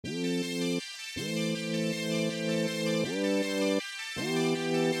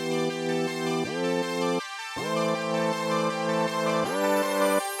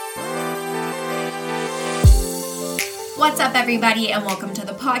What's up, everybody, and welcome to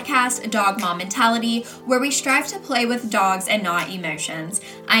the podcast, Dog Mom Mentality, where we strive to play with dogs and not emotions.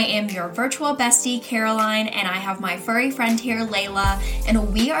 I am your virtual bestie, Caroline, and I have my furry friend here, Layla,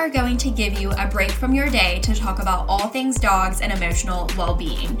 and we are going to give you a break from your day to talk about all things dogs and emotional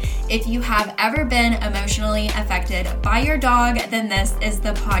well-being. If you have ever been emotionally affected by your dog, then this is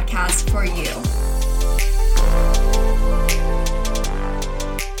the podcast for you.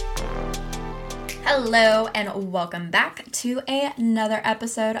 Hello and welcome back to another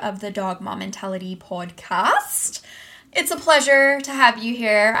episode of the Dog Mom Mentality podcast. It's a pleasure to have you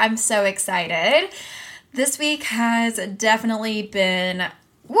here. I'm so excited. This week has definitely been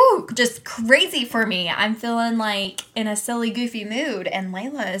just crazy for me. I'm feeling like in a silly, goofy mood, and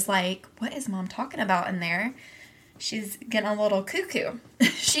Layla is like, what is Mom talking about in there? She's getting a little cuckoo.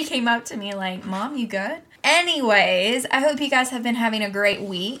 She came up to me like, Mom, you good? Anyways, I hope you guys have been having a great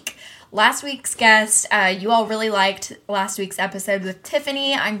week. Last week's guest, you all really liked last week's episode with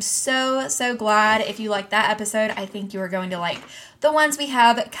Tiffany. I'm so glad. If you liked that episode, I think you are going to like the ones we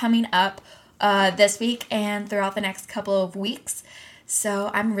have coming up this week and throughout the next couple of weeks.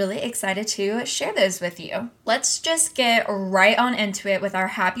 So I'm really excited to share those with you. Let's just get right on into it with our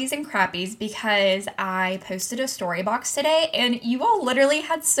happies and crappies, because I posted a story box today and you all literally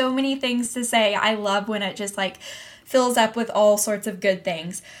had so many things to say. I love when it just like fills up with all sorts of good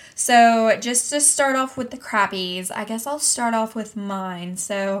things. So just to start off with the crappies, I guess I'll start off with mine.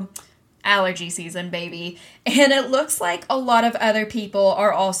 So allergy season, baby. And it looks like a lot of other people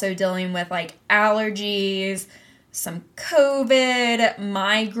are also dealing with like allergies, some COVID,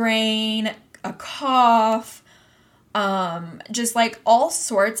 migraine, a cough, just like all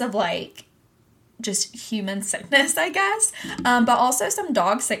sorts of like just human sickness, I guess. But also some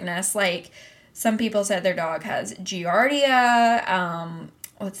dog sickness. Like some people said their dog has Giardia.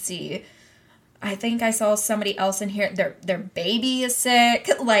 Let's see. I think I saw somebody else in here. Their baby is sick.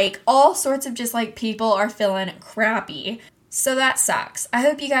 Like all sorts of just like people are feeling crappy. So that sucks. I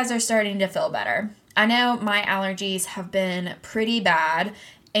hope you guys are starting to feel better. I know my allergies have been pretty bad,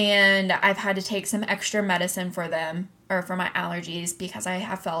 and I've had to take some extra medicine for them, or for my allergies, because I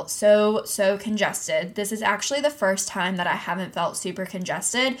have felt so congested. This is actually the first time that I haven't felt super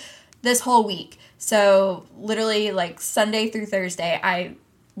congested this whole week. So literally like Sunday through Thursday, I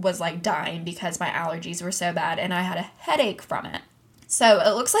was like dying because my allergies were so bad and I had a headache from it. So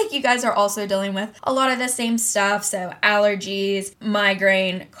it looks like you guys are also dealing with a lot of the same stuff. So allergies,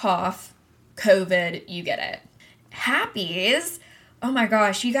 migraine, cough, COVID, you get it. Happies. Oh my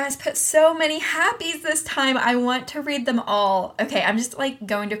gosh, you guys put so many happies this time. I want to read them all. Okay, I'm just like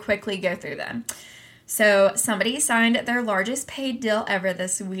going to quickly go through them. So somebody signed their largest paid deal ever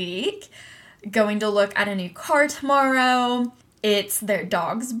this week. Going to look at a new car tomorrow. It's their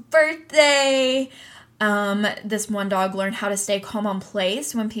dog's birthday. This one dog learned how to stay calm on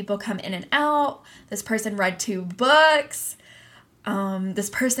place when people come in and out. This person read 2 books. This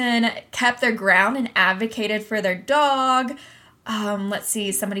person kept their ground and advocated for their dog. Let's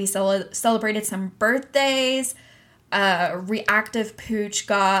see, somebody celebrated some birthdays. Reactive pooch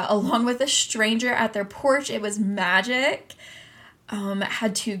got along with a stranger at their porch. It was magic.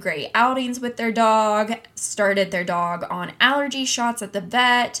 Had 2 great outings with their dog, started their dog on allergy shots at the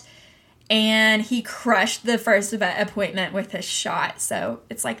vet, and he crushed the first vet appointment with his shot. So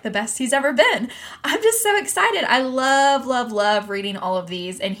it's like the best he's ever been. I'm just so excited. I love reading all of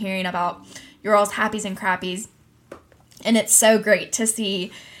these and hearing about your all's happies and crappies. And it's so great to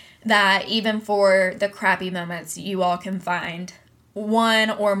see that even for the crappy moments, you all can find one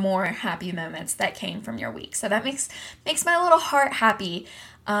or more happy moments that came from your week. So that makes my little heart happy.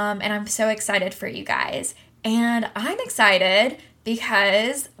 And I'm so excited for you guys. And I'm excited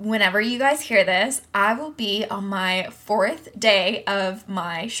because whenever you guys hear this, I will be on my 4th day of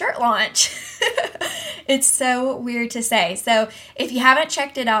my shirt launch. It's so weird to say. So if you haven't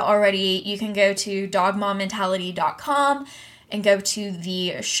checked it out already, you can go to dogmommentality.com and go to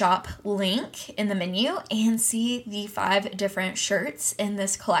the shop link in the menu and see the 5 different shirts in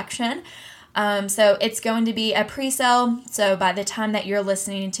this collection. So it's going to be a pre-sale. So by the time that you're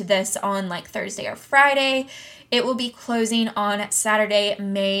listening to this on like Thursday or Friday, it will be closing on Saturday,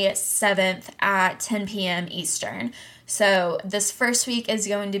 May 7th at 10 p.m. Eastern. So this first week is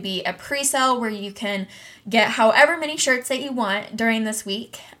going to be a pre-sale where you can get however many shirts that you want during this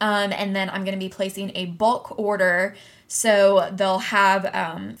week. And then I'm going to be placing a bulk order. So they'll have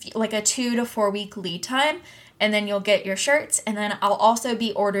like a 2 to 4 week lead time, and then you'll get your shirts. And then I'll also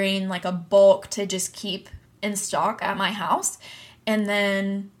be ordering like a bulk to just keep in stock at my house. And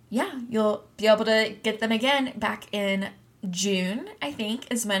then, yeah, you'll be able to get them again back in June, I think,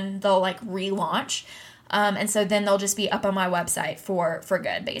 is when they'll like relaunch. And so then they'll just be up on my website for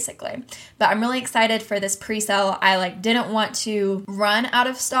good, basically. But I'm really excited for this pre-sale. I didn't want to run out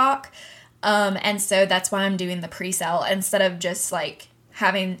of stock. And so that's why I'm doing the pre-sale instead of just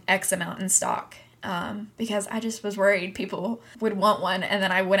having X amount in stock. Because I just was worried people would want one and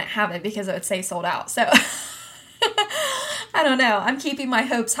then I wouldn't have it because it would say sold out. So I don't know. I'm keeping my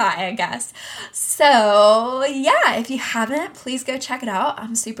hopes high, I guess. So yeah, if you haven't, please go check it out.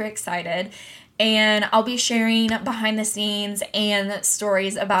 I'm super excited. And I'll be sharing behind the scenes and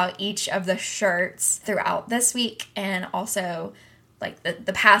stories about each of the shirts throughout this week and also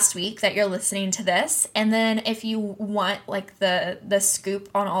the past week that you're listening to this. And then if you want the scoop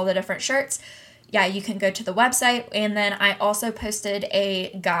on all the different shirts, yeah, you can go to the website. And then I also posted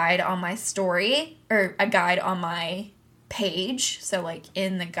a guide on my story, or a guide on my page. So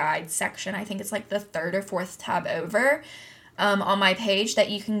in the guide section, I think it's the third or fourth tab over on my page that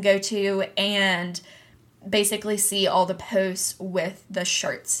you can go to and basically see all the posts with the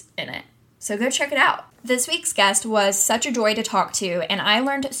shirts in it. So go check it out. This week's guest was such a joy to talk to, and I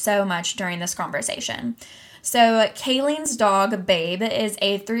learned so much during this conversation. So Kayleen's dog, Babe, is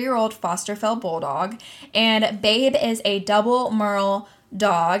a 3-year-old foster fell bulldog, and Babe is a double Merle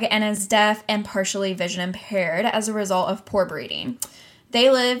dog and is deaf and partially vision impaired as a result of poor breeding. They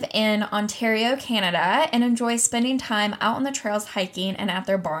live in Ontario, Canada, and enjoy spending time out on the trails hiking and at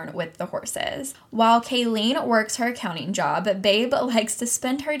their barn with the horses. While Kayleen works her accounting job, Babe likes to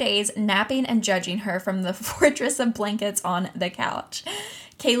spend her days napping and judging her from the fortress of blankets on the couch.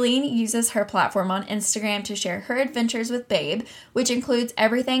 Kayleen uses her platform on Instagram to share her adventures with Babe, which includes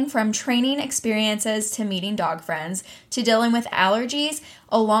everything from training experiences to meeting dog friends to dealing with allergies,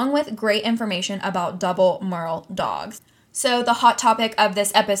 along with great information about double Merle dogs. So the hot topic of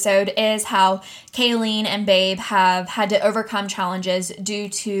this episode is how Kayleen and Babe have had to overcome challenges due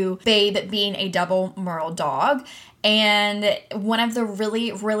to Babe being a double Merle dog. And one of the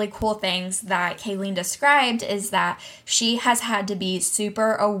really, really cool things that Kayleen described is that she has had to be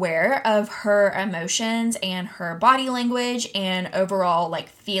super aware of her emotions and her body language and overall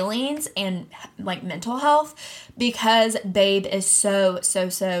feelings and mental health because Babe is so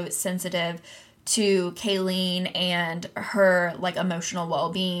sensitive to Kayleen and her emotional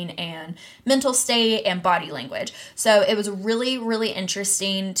well-being and mental state and body language. So it was really, really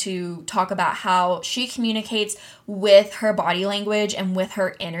interesting to talk about how she communicates with her body language and with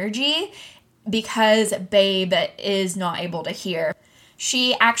her energy because Babe is not able to hear.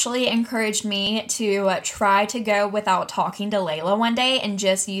 She actually encouraged me to try to go without talking to Layla one day and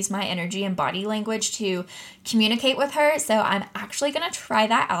just use my energy and body language to communicate with her. So I'm actually going to try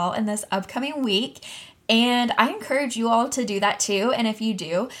that out in this upcoming week. And I encourage you all to do that too. And if you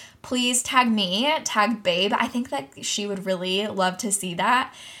do, please tag me, tag Babe. I think that she would really love to see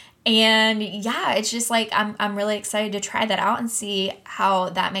that. And yeah, it's just I'm really excited to try that out and see how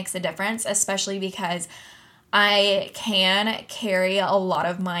that makes a difference, especially because I can carry a lot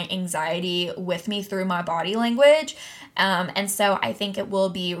of my anxiety with me through my body language. And so I think it will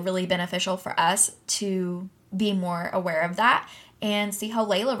be really beneficial for us to be more aware of that and see how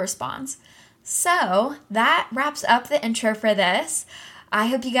Layla responds. So that wraps up the intro for this. I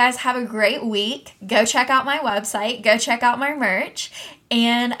hope you guys have a great week. Go check out my website. Go check out my merch.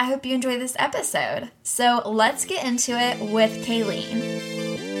 And I hope you enjoy this episode. So let's get into it with Kayleen.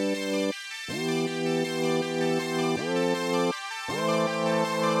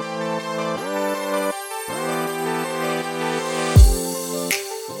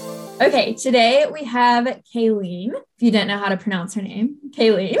 Okay, today we have Kayleen. If you didn't know how to pronounce her name,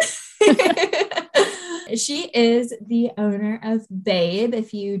 Kayleen. She is the owner of Babe.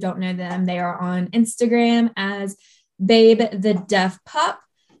 If you don't know them, they are on Instagram as Babe the Deaf Pup.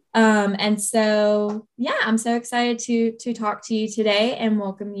 And so, yeah, I'm so excited to talk to you today and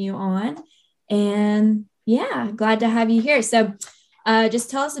welcome you on. And yeah, glad to have you here. So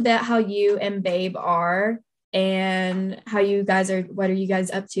just tell us about how you and Babe are and how you guys are, what are you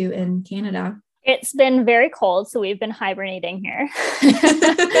guys up to in Canada? It's been very cold, so we've been hibernating here.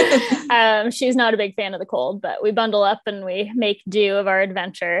 She's not a big fan of the cold, but we bundle up and we make do of our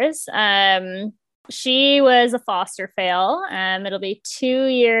adventures. She was a foster fail. It'll be 2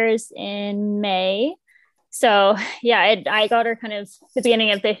 years in May. So yeah, I got her kind of the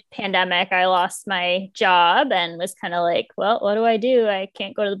beginning of the pandemic. I lost my job and was kind of like, well, what do? I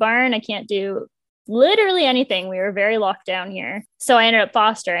can't go to the barn. I can't do literally anything. We were very locked down here. So I ended up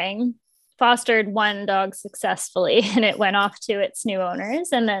fostered one dog successfully, and it went off to its new owners.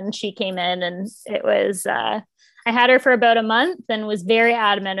 And then she came in and it was I had her for about a month and was very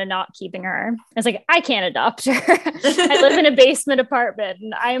adamant of not keeping her. I was like, I can't adopt her. I live in a basement apartment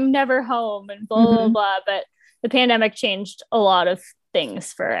and I'm never home and blah, blah, Mm-hmm. blah. But the pandemic changed a lot of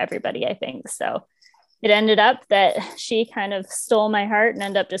things for everybody, I think. So it ended up that she kind of stole my heart and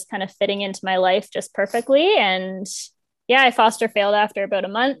ended up just kind of fitting into my life just perfectly. And yeah, I foster failed after about a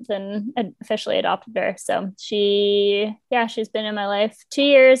month and officially adopted her. So she's been in my life 2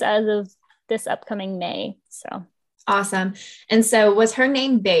 years as of this upcoming May. So Awesome. And so was her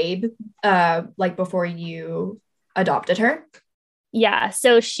name Babe, like before you adopted her? yeah,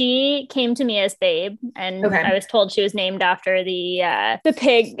 so she came to me as Babe, and Okay. I was told she was named after the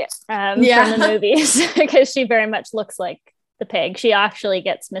pig from Yeah. the movies because she very much looks like the pig. She actually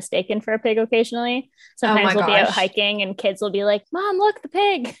gets mistaken for a pig occasionally. Sometimes my we'll be out gosh. hiking and kids will be like, "Mom, look, the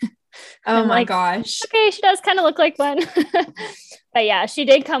pig." Oh I'm my like, gosh. okay, she does kind of look like one. But yeah, she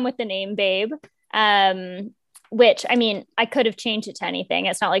did come with the name Babe. Which I mean, I could have changed it to anything.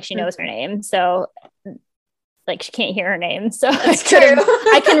 It's not like she knows her name. So like she can't hear her name. So That's true.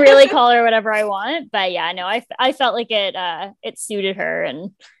 I can really call her whatever I want. But yeah, no, I felt like it suited her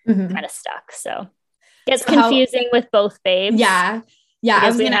and Mhm. kind of stuck. So it's So how- confusing with both Babes. Yeah. Yeah. I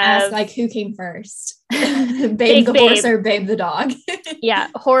Because was we going to ask have like who came first? Big Babe the horse Babe. or Babe the dog? Yeah,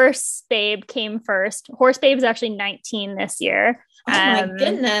 Horse Babe came first. Horse Babe is actually 19 this year. Oh my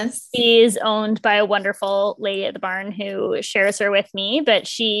goodness. She's owned by a wonderful lady at the barn who shares her with me, but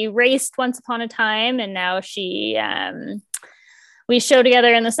she raced once upon a time and now we show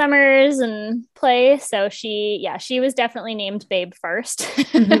together in the summers and play. So she was definitely named Babe first.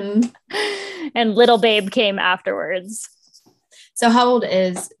 Mhm. And little Babe came afterwards. So how old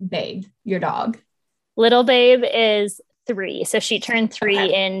is Babe, your dog? Little Babe is 3. So she turned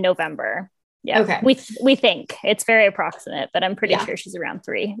 3 in November. Yeah. Okay. We think it's very approximate, but I'm pretty Yeah. sure she's around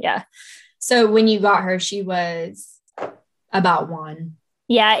 3. Yeah. So when you got her, she was about 1.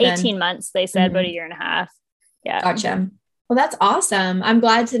 Yeah. Then- 18 months, they said, Mhm. about a year and a half. Yeah. Gotcha. Well, that's awesome. I'm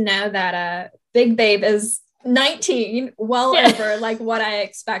glad to know that Big Babe is 19, well over like what I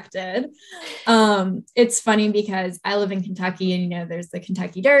expected. It's funny because I live in Kentucky and there's the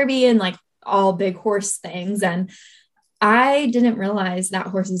Kentucky Derby and like all big horse things, and I didn't realize that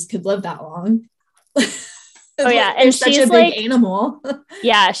horses could live that long. Oh yeah, and such a big animal.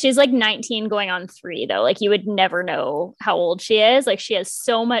 Yeah, she's like 19 going on 3 though. Like you would never know how old she is. Like she has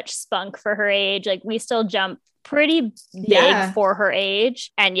so much spunk for her age. Like we still jump pretty big for her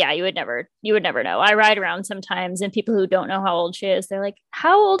age. And yeah, you would never know. I ride around sometimes and people who don't know how old she is, they're like,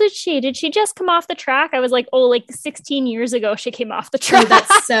 how old is she? Did she just come off the track? I was like, oh, like 16 years ago she came off the track. Oh,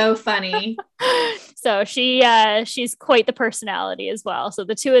 that's so funny. So she's quite the personality as well. So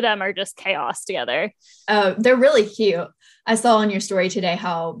the two of them are just chaos together. Oh, they're really cute. I saw on your story today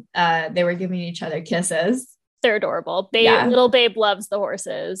how they were giving each other kisses. They're adorable. Little Babe loves the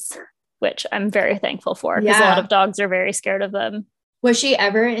horses, which I'm very thankful for because a lot of dogs are very scared of them. Was she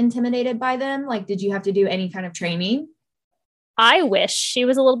ever intimidated by them? Like, did you have to do any kind of training? I wish she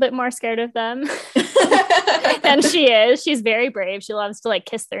was a little bit more scared of them than she is. She's very brave. She loves to like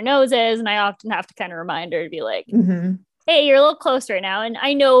kiss their noses. And I often have to kind of remind her to be like, hey, you're a little close right now. And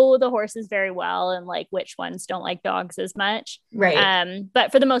I know the horses very well and like which ones don't like dogs as much. Right.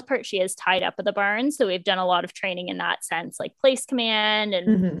 But for the most part, she is tied up at the barn. So we've done a lot of training in that sense, like place command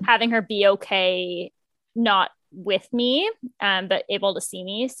and having her be okay, not with me, but able to see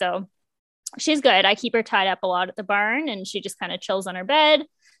me. So she's good. I keep her tied up a lot at the barn and she just kind of chills on her bed.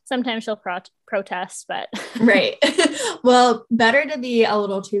 Sometimes she'll protest, but right. Well, better to be a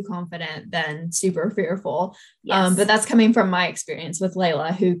little too confident than super fearful. Yes. But that's coming from my experience with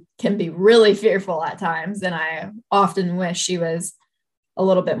Layla, who can be really fearful at times. And I often wish she was a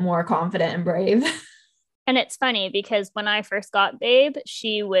little bit more confident and brave. And it's funny because when I first got Babe,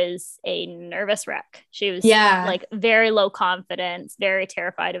 she was a nervous wreck. She was like very low confidence, very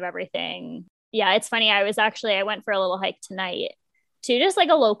terrified of everything. Yeah, it's funny. I went for a little hike tonight to just like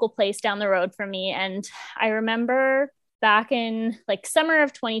a local place down the road from me. And I remember back in like summer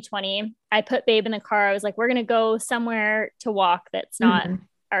of 2020, I put Babe in the car. I was like, we're going to go somewhere to walk that's not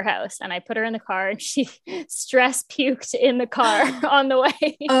our house. And I put her in the car and she stress puked in the car on the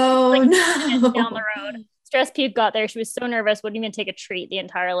way. Oh, like, no. Down the road. Stress puke got there. She was so nervous, wouldn't even take a treat the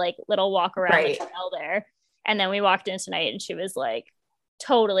entire like little walk around the trail there. And then we walked in tonight and she was like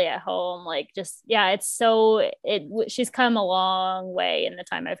totally at home. Like just, yeah, she's come a long way in the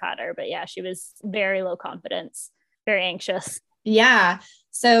time I've had her, but yeah, she was very low confidence, very anxious. Yeah.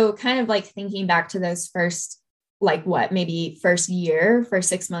 So kind of like thinking back to those first, like maybe first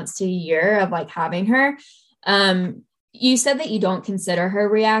 6 months to a year of like having her. You said that you don't consider her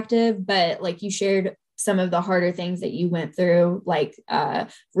reactive, but like you shared some of the harder things that you went through, like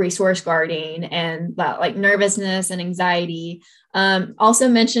resource guarding and that like nervousness and anxiety. Also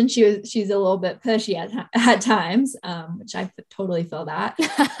mentioned she's a little bit pushy at times, which I totally feel that.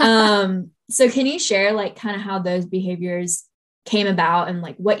 So can you share like kind of how those behaviors came about and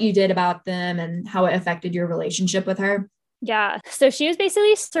like what you did about them and how it affected your relationship with her? Yeah. So she was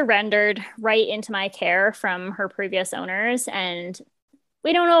basically surrendered right into my care from her previous owners. And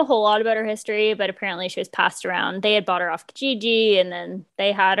we don't know a whole lot about her history, but apparently she was passed around. They had bought her off Kijiji and then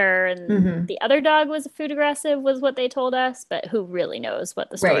they had her. And the other dog was food aggressive, was what they told us, but who really knows what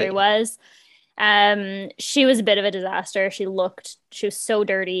the story was. She was a bit of a disaster. She was so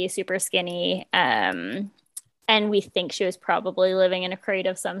dirty, super skinny. And we think she was probably living in a crate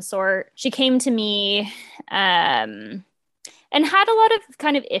of some sort. She came to me and had a lot of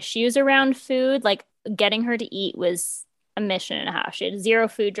kind of issues around food. Like getting her to eat was a mission and a half. She had zero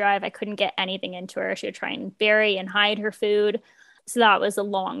food drive. I couldn't get anything into her. She would try and bury and hide her food. So that was a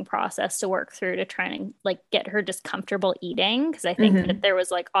long process to work through to try and like get her just comfortable eating. Because I think that there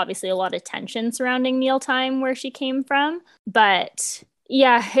was like obviously a lot of tension surrounding mealtime where she came from. But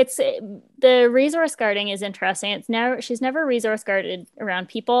yeah, the resource guarding is interesting. She's never resource guarded around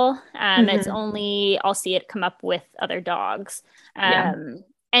people. It's only I'll see it come up with other dogs. And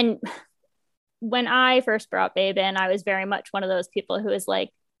when I first brought Babe in, I was very much one of those people who was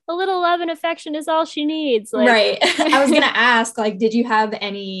like, a little love and affection is all she needs. Like, right. I was gonna ask, like, did you have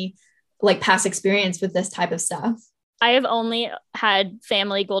any like past experience with this type of stuff? I have only had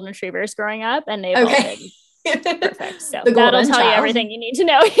family golden retrievers growing up, and they've all been perfect. So that'll tell you everything you need to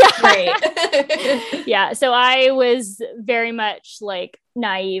know. Yeah. Right. Yeah. So I was very much like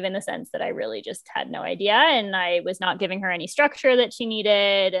naive in the sense that I really just had no idea. And I was not giving her any structure that she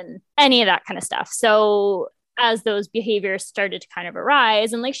needed and any of that kind of stuff. So as those behaviors started to kind of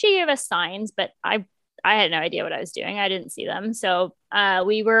arise, and like she gave us signs, but I had no idea what I was doing. I didn't see them. So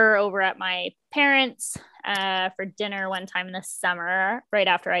we were over at my parents' for dinner one time in the summer, right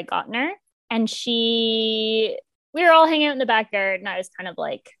after I'd gotten her. And we were all hanging out in the backyard, and I was kind of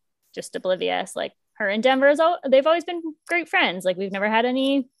like just oblivious. Like her and Denver, they've always been great friends. Like we've never had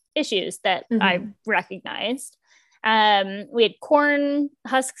any issues that I recognized. We had corn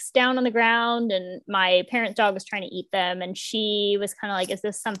husks down on the ground, and my parents' dog was trying to eat them. And she was kind of like, is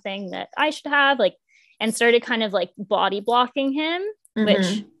this something that I should have? Like, and started kind of like body blocking him,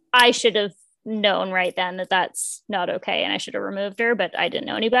 which I should have known right then that that's not okay. And I should have removed her, but I didn't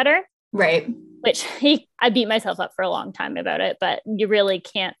know any better. Right. Which I beat myself up for a long time about it, but you really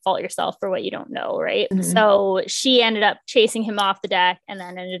can't fault yourself for what you don't know. Right. So she ended up chasing him off the deck, and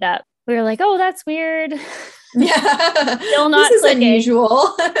then we were like, oh, that's weird. Yeah. Still not this is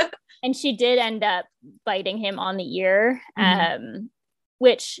unusual. And she did end up biting him on the ear,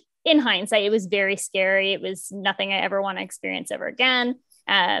 which in hindsight, it was very scary. It was nothing I ever want to experience ever again.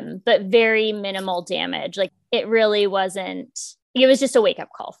 But very minimal damage. Like it really wasn't. It was just a wake up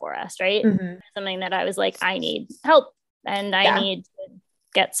call for us, right? Something that I was like, I need help, and I need to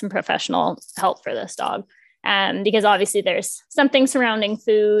get some professional help for this dog. Because obviously there's something surrounding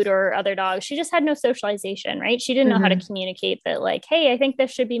food or other dogs. She just had no socialization, right? She didn't know how to communicate that, like, hey, I think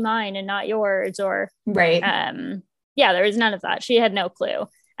this should be mine and not yours, or right. There was none of that. She had no clue.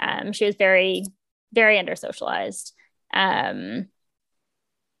 She was very, very under socialized. So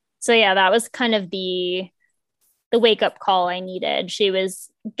yeah, that was kind of the wake up call I needed. She was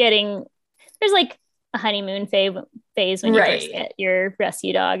there's like a honeymoon phase when you first get your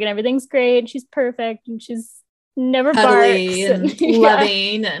rescue dog, and everything's great. She's perfect, and she's never cuddly barks and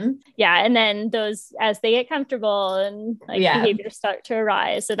loving. And then those, as they get comfortable and like behaviors start to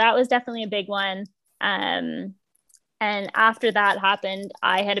arise. So that was definitely a big one. And after that happened,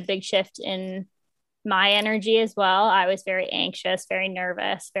 I had a big shift in my energy as well. I was very anxious, very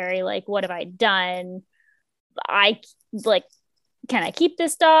nervous, very like, what have I done? Can I keep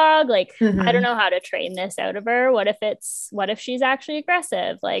this dog? Like, I don't know how to train this out of her. What if she's actually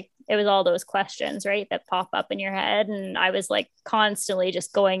aggressive? Like, it was all those questions, right, that pop up in your head. And I was like constantly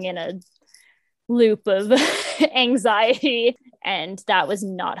just going in a loop of anxiety, and that was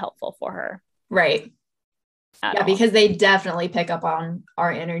not helpful for her. Right. Yeah, because they definitely pick up on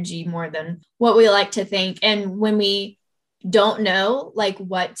our energy more than what we like to think. And when we don't know like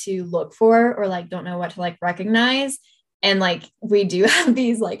what to look for, or like don't know what to like recognize, and like we do have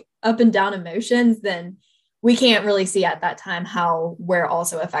these like up and down emotions, then we can't really see at that time how we're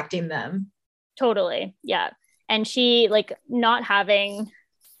also affecting them. Totally. Yeah. And she, like, not having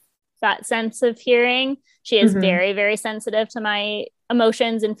that sense of hearing, she is very, very sensitive to my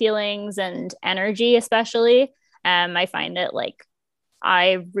emotions and feelings and energy, especially. I find that like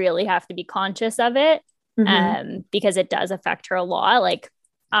I really have to be conscious of it, because it does affect her a lot. Like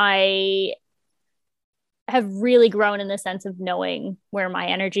I have really grown in the sense of knowing where my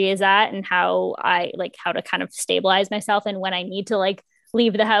energy is at and how to kind of stabilize myself. And when I need to like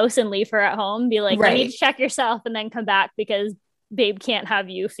leave the house and leave her at home, be like, you need to check yourself and then come back, because babe can't have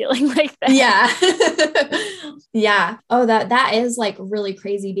you feeling like that. Yeah. Yeah. Oh, that is like really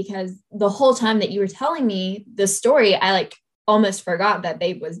crazy, because the whole time that you were telling me the story, I like almost forgot that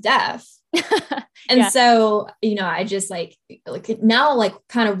babe was deaf. And so, I just like now, like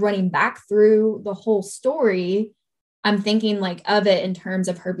kind of running back through the whole story, I'm thinking like of it in terms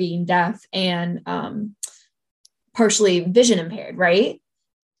of her being deaf and partially vision impaired, right?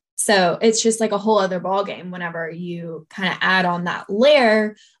 So it's just like a whole other ballgame whenever you kind of add on that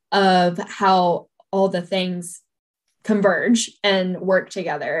layer of how all the things converge and work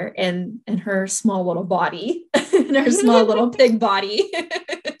together in her small little body, in her small little pig body.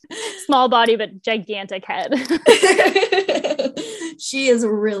 Small body, but gigantic head. She is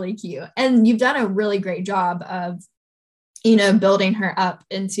really cute. And you've done a really great job of, building her up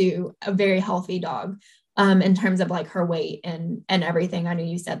into a very healthy dog. In terms of like her weight and everything. I know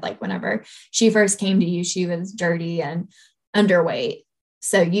you said like whenever she first came to you, she was dirty and underweight.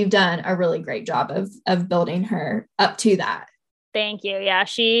 So you've done a really great job of building her up to that. Thank you. Yeah,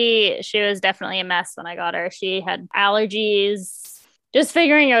 she was definitely a mess when I got her. She had allergies. Just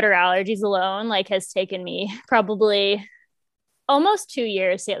figuring out her allergies alone like has taken me probably almost 2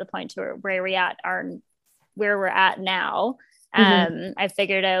 years to get the point to where we're at now. I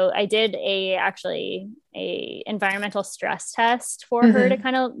figured out, I did a environmental stress test for her to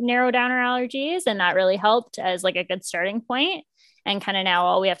kind of narrow down her allergies. And that really helped as like a good starting point. And kind of now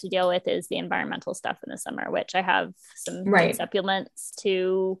all we have to deal with is the environmental stuff in the summer, which I have some good supplements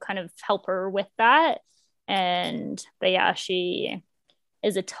to kind of help her with that. But yeah, she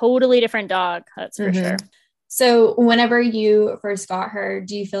is a totally different dog. That's for sure. So whenever you first got her,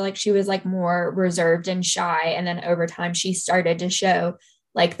 do you feel like she was like more reserved and shy? And then over time, she started to show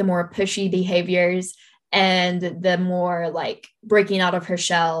like the more pushy behaviors and the more like breaking out of her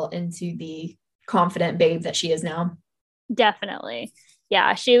shell into the confident babe that she is now? Definitely.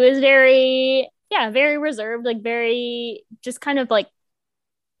 Yeah. She was very reserved, like very just kind of like,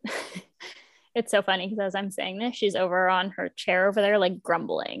 it's so funny because as I'm saying this, she's over on her chair over there, like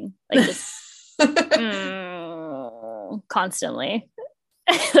grumbling, like just constantly.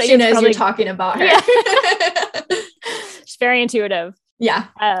 Like she knows you're talking about her. Yeah. She's very intuitive. Yeah.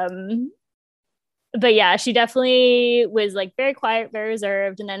 But yeah, she definitely was like very quiet, very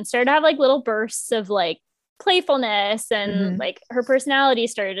reserved, and then started to have like little bursts of like playfulness, and like her personality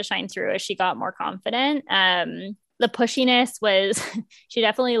started to shine through as she got more confident. The pushiness was she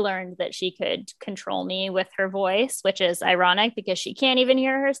definitely learned that she could control me with her voice, which is ironic because she can't even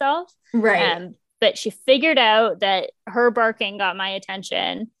hear herself. Right. But she figured out that her barking got my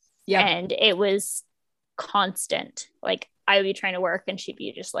attention. Yep. And it was constant. Like I would be trying to work and she'd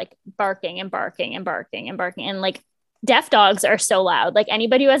be just like barking and barking and barking and barking. And like deaf dogs are so loud. Like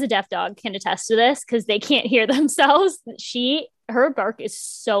anybody who has a deaf dog can attest to this because they can't hear themselves. Her bark is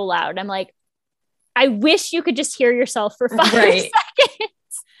so loud. I'm like, I wish you could just hear yourself for 5 seconds.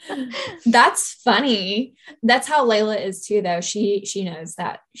 That's funny. That's how Layla is too, though. She knows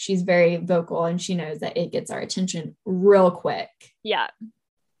that she's very vocal and she knows that it gets our attention real quick. Yeah.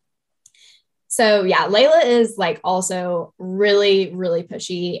 So yeah, Layla is like also really, really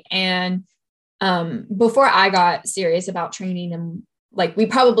pushy. And before I got serious about training, and like we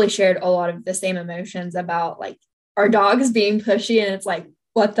probably shared a lot of the same emotions about like our dogs being pushy, and it's like,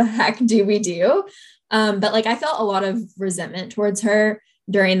 what the heck do we do? But like I felt a lot of resentment towards her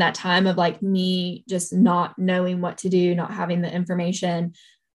during that time of like me just not knowing what to do, not having the information,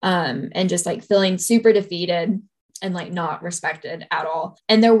 and just like feeling super defeated and like not respected at all.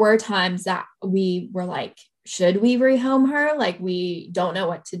 And there were times that we were like, should we rehome her? Like we don't know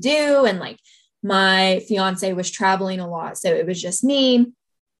what to do. And like my fiance was traveling a lot, so it was just me.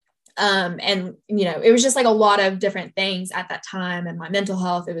 And it was just like a lot of different things at that time, and my mental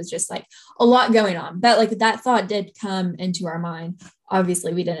health, it was just like a lot going on. But like that thought did come into our mind.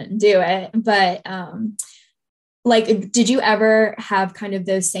 Obviously we didn't do it, but like, did you ever have kind of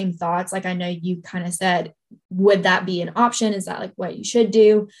those same thoughts? Like, I know you kind of said, would that be an option? Is that like what you should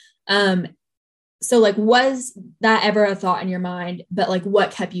do? So like, was that ever a thought in your mind, but like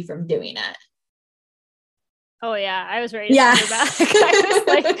what kept you from doing it? Oh yeah, I was ready to go back.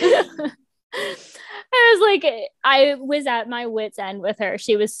 I was at my wit's end with her.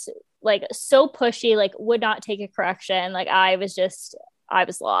 She was like so pushy, like would not take a correction. Like I I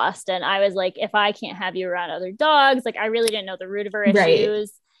was lost. And I was like, if I can't have you around other dogs, like I really didn't know the root of her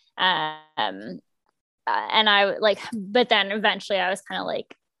issues. And I like, but then eventually I was kind of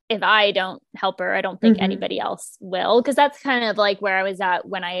like, if I don't help her, I don't think anybody else will. Cause that's kind of like where I was at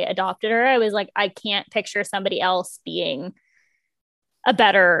when I adopted her. I was like, I can't picture somebody else being a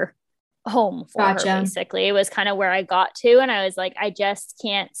better home for her, basically. It was kind of where I got to. And I was like, I just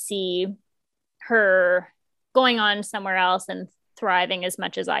can't see her going on somewhere else and thriving as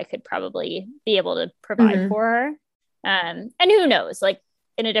much as I could probably be able to provide for her. And who knows, like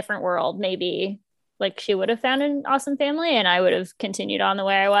in a different world, maybe like she would have found an awesome family and I would have continued on the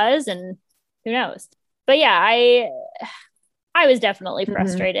way I was, and who knows. But yeah, I was definitely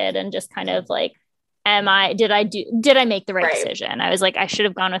frustrated and just kind of like, did I make the right decision? I was like, I should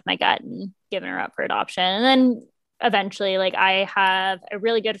have gone with my gut and given her up for adoption. And then eventually, like I have a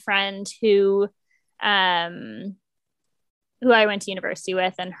really good friend who I went to university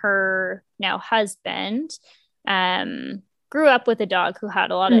with, and her now husband grew up with a dog who had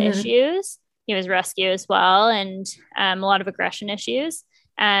a lot of issues. He was rescue as well, and a lot of aggression issues.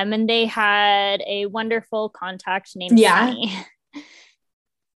 And they had a wonderful contact named Sunny.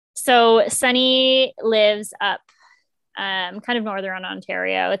 So Sunny lives up kind of northern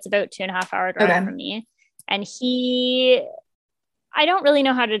Ontario. It's about 2.5 hour drive from me. And I don't really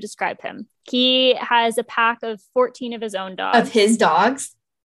know how to describe him. He has a pack of 14 of his own dogs. Of his dogs?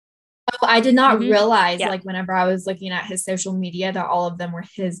 Oh, I did not realize, like, whenever I was looking at his social media, that all of them were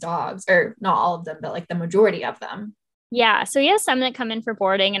his dogs, or not all of them, but like the majority of them. Yeah. So he has some that come in for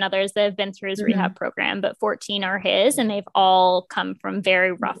boarding and others that have been through his rehab program, but 14 are his, and they've all come from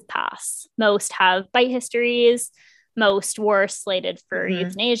very rough paths. Most have bite histories. Most were slated for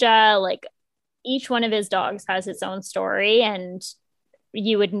euthanasia. Like each one of his dogs has its own story, and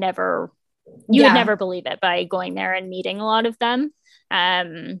you would never believe it by going there and meeting a lot of them,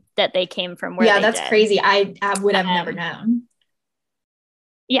 that they came from where they that's did. Crazy. I would have never known.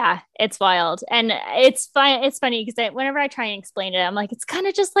 Yeah, it's wild. And it's fun. It's funny because whenever I try and explain it, I'm like, it's kind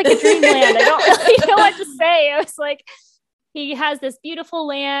of just like a dreamland. I don't really know what to say. I was like, he has this beautiful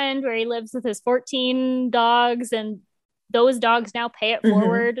land where he lives with his 14 dogs, and those dogs now pay it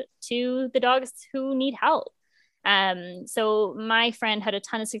forward to the dogs who need help. So my friend had a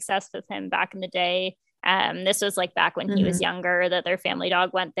ton of success with him back in the day. This was like back when he was younger, that their family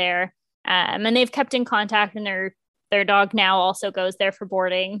dog went there. And they've kept in contact, and their dog now also goes there for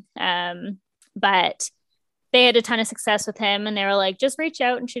boarding. But they had a ton of success with him, and they were like, just reach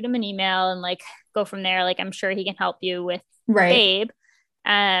out and shoot him an email and like go from there. Like, I'm sure he can help you with Babe.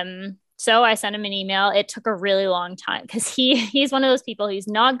 So I sent him an email. It took a really long time because he's one of those people. He's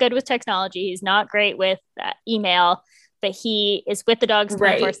not good with technology. He's not great with email, but he is with the dogs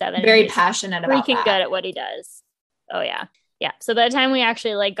 24/7. Very passionate about freaking that. Good at what he does. Oh yeah. Yeah. So by the time we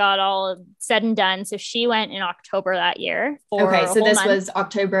actually like got all said and done, so she went in October that year. So this was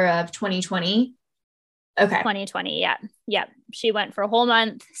October of 2020. Okay. 2020. Yeah. Yeah. She went for a whole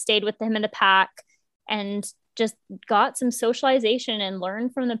month, stayed with him in the pack, and just got some socialization and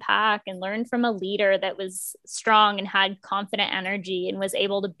learned from the pack and learned from a leader that was strong and had confident energy and was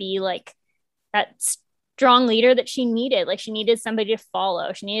able to be like that strong leader that she needed. Like she needed somebody to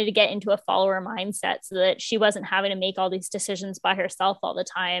follow. She needed to get into a follower mindset so that she wasn't having to make all these decisions by herself all the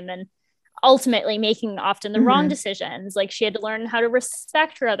time, and ultimately making often the wrong decisions. Like she had to learn how to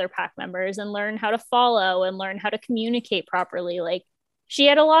respect her other pack members and learn how to follow and learn how to communicate properly. Like she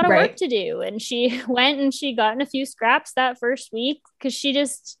had a lot of work to do, and she went and she got in a few scraps that first week because she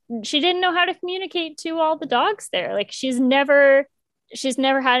didn't know how to communicate to all the dogs there. Like she's never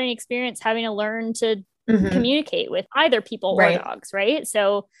had any experience having to learn to communicate with either people or dogs. Right.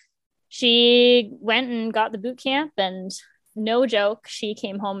 So she went and got the boot camp, and no joke, she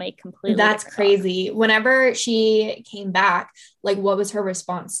came home a completely That's crazy. dog. Whenever she came back, like what was her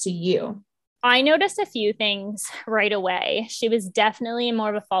response to you? I noticed a few things right away. She was definitely more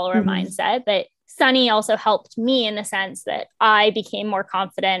of a follower mindset, but Sunny also helped me in the sense that I became more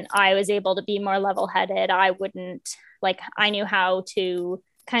confident. I was able to be more level-headed. I knew how to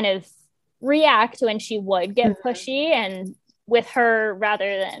kind of react when she would get pushy, and with her,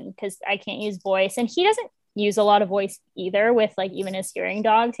 rather than, because I can't use voice, and he doesn't use a lot of voice either with like even his hearing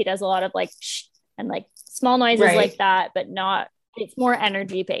dogs. He does a lot of like shh and like small noises like that, but not, it's more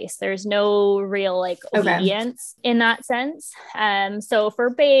energy based. There's no real like obedience in that sense. So for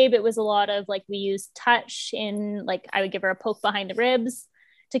Babe, it was a lot of like, we used touch in, like I would give her a poke behind the ribs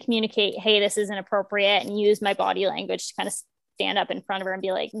to communicate, hey, this isn't appropriate, and use my body language to kind of stand up in front of her and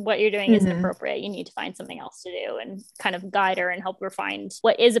be like, what you're doing isn't appropriate. You need to find something else to do, and kind of guide her and help her find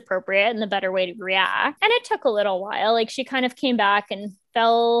what is appropriate and the better way to react. And it took a little while. Like she kind of came back and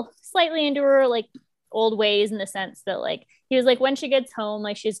fell slightly into her like old ways, in the sense that like he was like, when she gets home,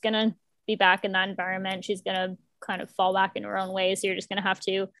 like she's gonna be back in that environment, she's gonna kind of fall back into her own ways, so you're just gonna have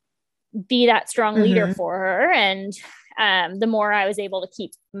to be that strong leader for her. And the more I was able to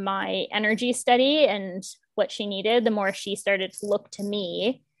keep my energy steady and what she needed, the more she started to look to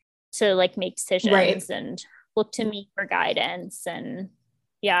me to like make decisions and look to me for guidance. And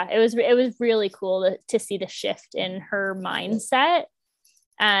yeah, it was really cool to see the shift in her mindset.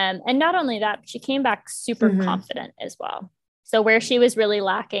 And not only that, but she came back super confident as well. So where she was really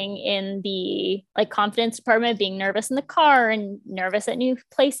lacking in the like confidence department, being nervous in the car and nervous at new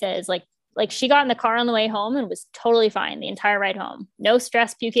places, like she got in the car on the way home and was totally fine the entire ride home. No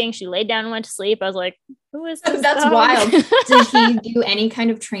stress puking. She laid down and went to sleep. I was like, who is this? That's dog? wild. Did he do any kind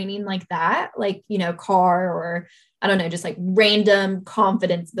of training like that? Like, you know, car, or I don't know, just like random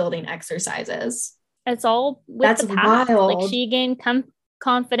confidence building exercises? It's all with That's the pack. wild. Like she gained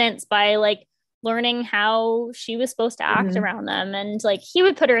confidence by like learning how she was supposed to act around them. And like he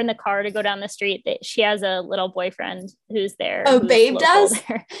would put her in the car to go down the street. That she has a little boyfriend who's there. Oh, Babe does?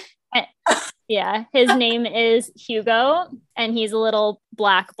 Yeah, his name is Hugo, and he's a little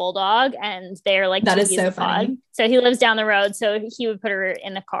black bulldog, and they're like, that is so funny. So he lives down the road, so he would put her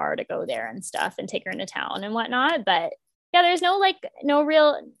in the car to go there and stuff and take her into town and whatnot. But yeah, there's no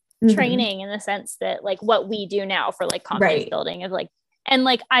real training in the sense that like what we do now for like confidence building of like, and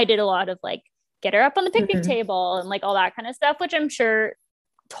like I did a lot of like get her up on the picnic table and like all that kind of stuff, which I'm sure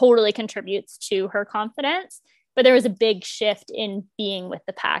totally contributes to her confidence. But there was a big shift in being with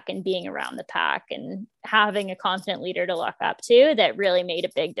the pack and being around the pack and having a confident leader to look up to that really made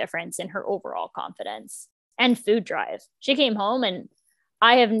a big difference in her overall confidence and food drive. She came home and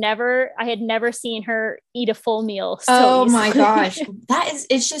I had never seen her eat a full meal. Oh my gosh.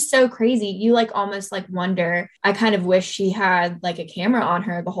 It's just so crazy. You like almost like wonder, I kind of wish she had like a camera on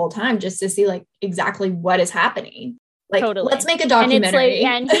her the whole time just to see like exactly what is happening. Like, totally. Let's make a documentary.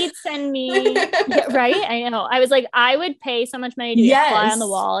 And it's like, and he'd send me, right? I know. I was like, I would pay so much money to be a fly on the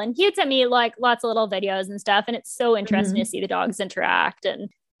wall. And he'd send me like lots of little videos and stuff. And it's so interesting to see the dogs interact. And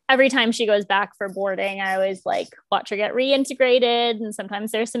every time she goes back for boarding, I always like watch her get reintegrated. And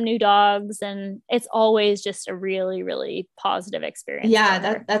sometimes there's some new dogs. And it's always just a really, really positive experience.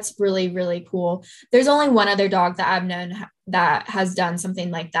 Yeah, that's really, really cool. There's only one other dog that I've known that has done something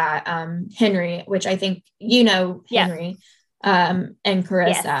like that. Henry, which I think, you know, Henry, and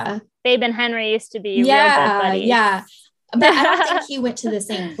Carissa. Yes. Babe and Henry used to be real good buddies. Yeah. But I don't think he went to the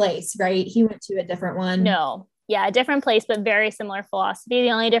same place, right? He went to a different one. No. Yeah, a different place, but very similar philosophy.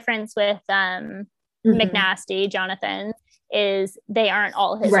 The only difference with McNasty, Jonathan, is they aren't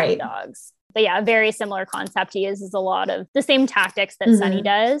all his own dogs. But yeah, very similar concept. He uses a lot of the same tactics that Sunny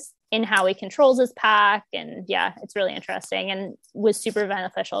does in how he controls his pack. And yeah, it's really interesting and was super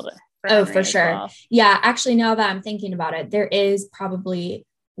beneficial for sure. Well. Yeah, actually, now that I'm thinking about it, there is probably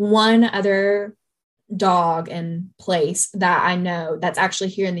one other dog and place that I know that's actually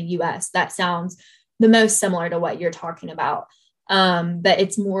here in the US that sounds the most similar to what you're talking about. But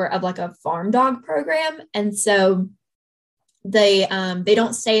it's more of like a farm dog program. And so they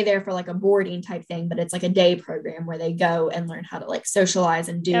don't stay there for like a boarding type thing, but it's like a day program where they go and learn how to like socialize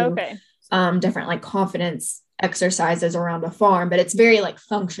and do different like confidence exercises around a farm, but it's very like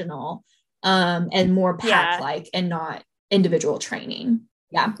functional and more pack like and not individual training.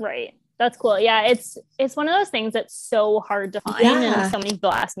 Yeah. Right. That's cool. Yeah. It's one of those things that's so hard to find. And so many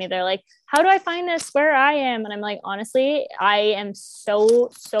people ask me, they're like, how do I find this where I am? And I'm like, honestly, I am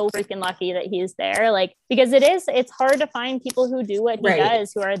so freaking lucky that he's there. Like, because it's hard to find people who do what he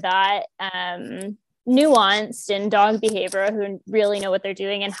does, who are that, nuanced in dog behavior, who really know what they're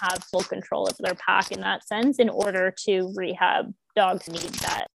doing and have full control of their pack in that sense in order to rehab dogs who need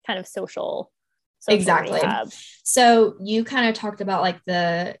that kind of social rehab. So you kind of talked about like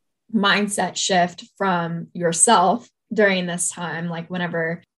the mindset shift from yourself during this time, like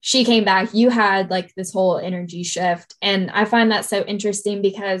whenever she came back, you had like this whole energy shift. And I find that so interesting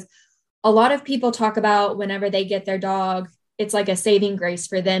because a lot of people talk about whenever they get their dog, it's like a saving grace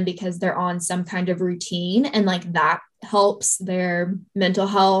for them because they're on some kind of routine and like that helps their mental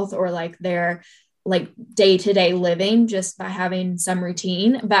health or like their like day-to-day living just by having some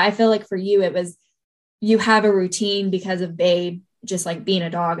routine. But I feel like for you, it was, you have a routine because of Babe, just like being a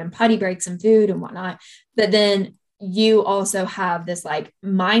dog and potty breaks and food and whatnot. But then you also have this like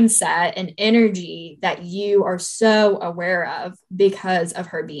mindset and energy that you are so aware of because of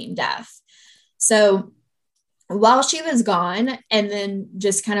her being deaf. So while she was gone and then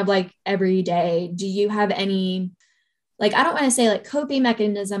just kind of like every day, do you have any, like, I don't want to say like coping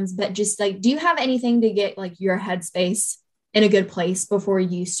mechanisms, but just like, do you have anything to get like your headspace in a good place before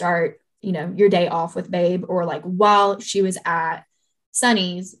you start, your day off with Babe, or like while she was at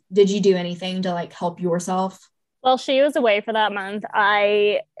Sunny's, did you do anything to like help yourself? Well, she was away for that month.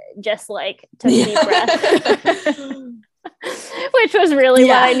 I just like took a deep breath, which was really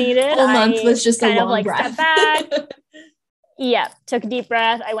what I needed. Whole month was just kind a long of like breath. Step back. Yeah, took a deep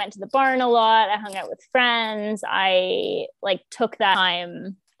breath. I went to the barn a lot. I hung out with friends. I like took that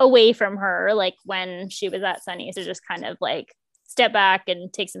time away from her, like when she was at Sunny's, to just kind of like step back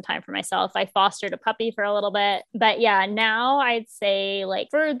and take some time for myself. I fostered a puppy for a little bit. But yeah, now I'd say like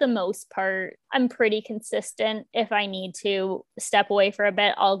for the most part, I'm pretty consistent. If I need to step away for a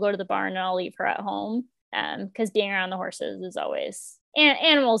bit, I'll go to the barn and I'll leave her at home. Because being around the horses is always,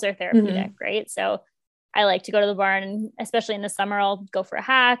 animals are therapeutic, right? So I like to go to the barn, especially in the summer. I'll go for a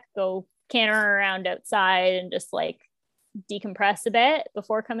hack, go canter around outside and just like decompress a bit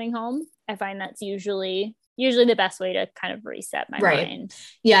before coming home. I find that's usually the best way to kind of reset my mind.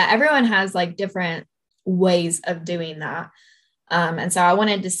 Yeah, everyone has like different ways of doing that. And so I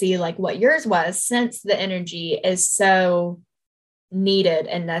wanted to see like what yours was, since the energy is so needed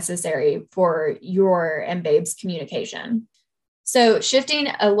and necessary for your and Babe's communication. So shifting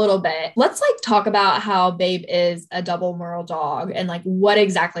a little bit, let's like talk about how Babe is a double Merle dog and like what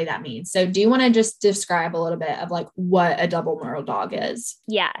exactly that means. So do you want to just describe a little bit of like what a double Merle dog is?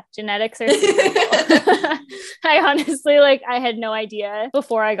 Yeah, genetics are super cool. I honestly I had no idea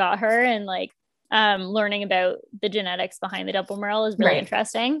before I got her, and like learning about the genetics behind the double Merle is really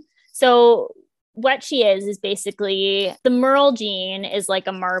interesting. So what she is basically the Merle gene is like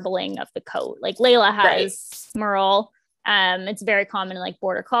a marbling of the coat. Like Layla has Merle. It's very common in like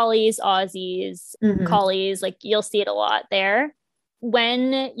border collies, Aussies, collies, like you'll see it a lot there.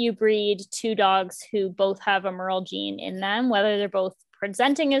 When you breed two dogs who both have a Merle gene in them, whether they're both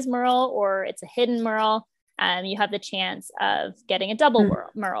presenting as Merle or it's a hidden Merle, you have the chance of getting a double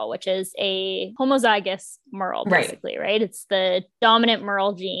Merle, which is a homozygous Merle, basically, right? It's the dominant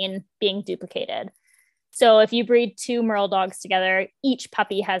Merle gene being duplicated. So if you breed two Merle dogs together, each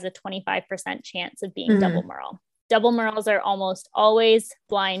puppy has a 25% chance of being double Merle. Double Merles are almost always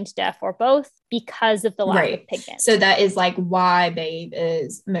blind, deaf, or both because of the lack of pigment. So that is like why Babe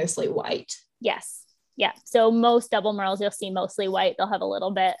is mostly white. Yes. Yeah. So most double Merles you'll see mostly white. They'll have a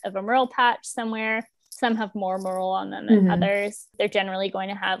little bit of a Merle patch somewhere. Some have more Merle on them than others. They're generally going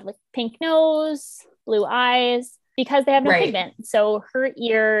to have like pink nose, blue eyes, because they have no pigment. So her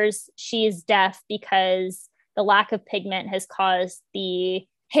ears, she's deaf because the lack of pigment has caused the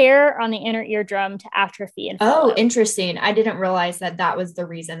hair on the inner eardrum to atrophy and fall out. Interesting. I didn't realize that was the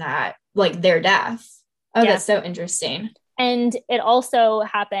reason that like they're deaf. Oh, that's so interesting. And it also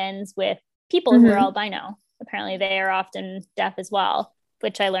happens with people who are albino. Apparently they are often deaf as well,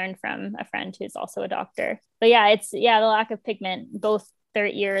 which I learned from a friend who's also a doctor. But yeah, it's the lack of pigment, both their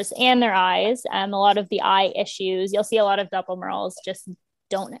ears and their eyes. A lot of the eye issues, you'll see a lot of double Merles just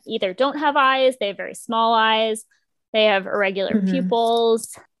don't have eyes. They have very small eyes. They have irregular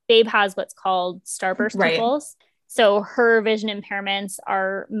pupils. Babe has what's called starburst pupils. So her vision impairments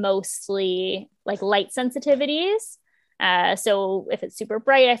are mostly like light sensitivities. So if it's super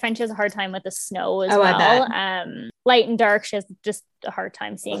bright, I find she has a hard time with the snow as well. Light and dark, she has just a hard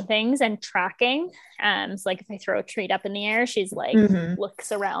time seeing things and tracking. So like if I throw a treat up in the air, she's like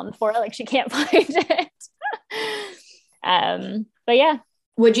looks around for it, like she can't find it. But yeah.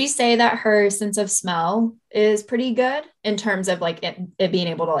 Would you say that her sense of smell is pretty good in terms of like it being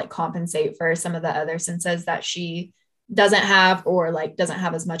able to like compensate for some of the other senses that she doesn't have or like doesn't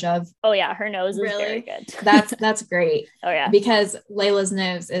have as much of? Oh yeah, her nose is very good. That's great. Oh yeah, because Layla's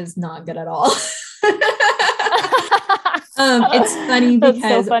nose is not good at all. It's funny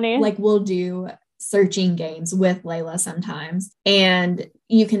because like we'll do searching games with Layla sometimes, and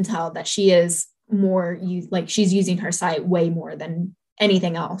you can tell that she is she's using her sight way more than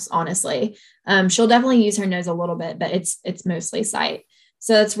anything else, honestly. She'll definitely use her nose a little bit, but it's mostly sight.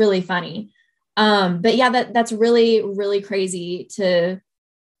 So that's really funny. But yeah, that's really, really crazy to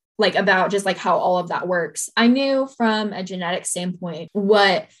like about just like how all of that works. I knew from a genetic standpoint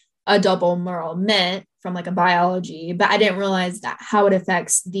what a double Merle meant from like a biology, but I didn't realize that how it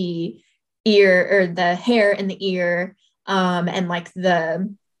affects the ear or the hair in the ear, and like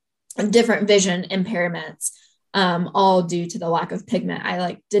the different vision impairments, all due to the lack of pigment. I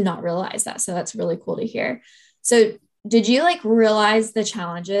like did not realize that. So that's really cool to hear. So did you like realize the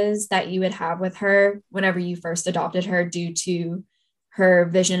challenges that you would have with her whenever you first adopted her due to her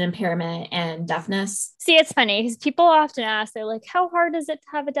vision impairment and deafness? See, it's funny because people often ask, they're like, how hard is it to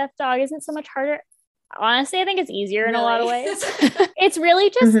have a deaf dog? Isn't it so much harder? Honestly, I think it's easier in a lot of Really? ways. It's really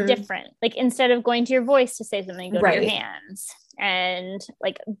just Mhm. different. Like instead of going to your voice to say something, go to your Right. hands. And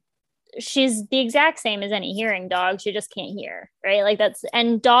like she's the exact same as any hearing dog. She just can't hear, right? Like that's,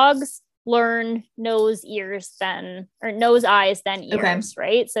 and dogs learn nose, ears, then, or nose, eyes, then Okay. ears,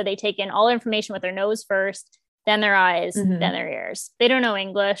 right? So they take in all information with their nose first, then their eyes, then Mhm. their ears. They don't know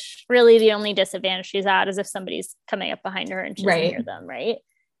English. Really, the only disadvantage she's at is if somebody's coming up behind her and she doesn't Right. hear them, right?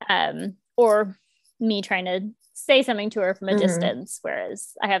 Or me trying to say something to her from a Mhm. distance,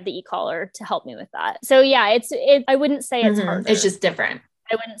 whereas I have the e-collar to help me with that. So yeah, I wouldn't say it's Mhm. It's harder. just different.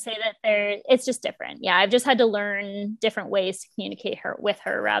 I wouldn't say that it's just different. Yeah, I've just had to learn different ways to communicate her with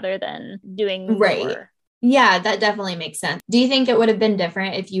her rather than doing Right. more. Yeah, that definitely makes sense. Do you think it would have been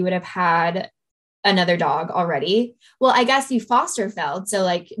different if you would have had another dog already? Well, I guess you foster failed. So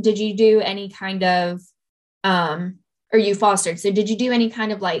like, did you do any kind of um or you fostered. So did you do any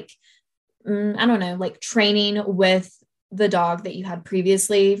kind of like I don't know, like training with the dog that you had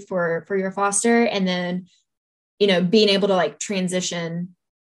previously for your foster and then, being able to like transition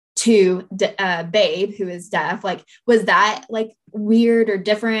to Babe, who is deaf? Like, was that like weird or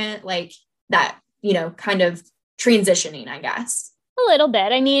different? Like that, kind of transitioning, I guess. A little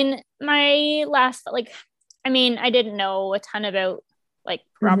bit. I mean, my last I mean, I didn't know a ton about like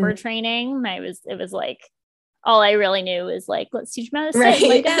proper Mhm. training. It was like all I really knew was like, let's teach them how to sit and lay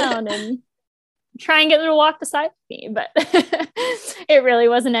Right. down and try and get them to walk beside me, but it really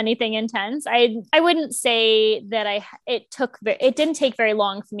wasn't anything intense. I wouldn't say that it didn't take very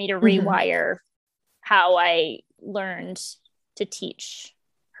long for me to Mhm. rewire how I learned to teach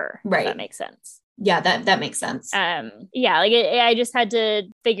her, if that Right. makes sense. Yeah, that makes sense. Yeah, like I just had to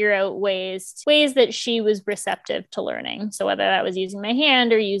figure out ways that she was receptive to learning. So whether that was using my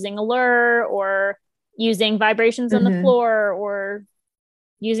hand or using a lure or using vibrations on the Mhm. floor or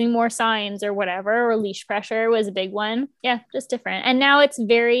using more signs or whatever, or leash pressure was a big one. Yeah, just different. And now it's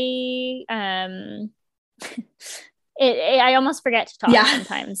very I almost forget to talk Yeah.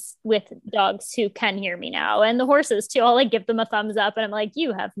 sometimes with dogs who can hear me now, and the horses too. I'll like give them a thumbs up and I'm like,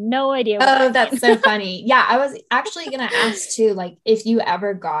 you have no idea what I Oh, mean. that's so funny. Yeah, I was actually going to ask too, like, if you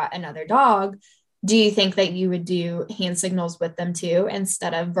ever got another dog, do you think that you would do hand signals with them too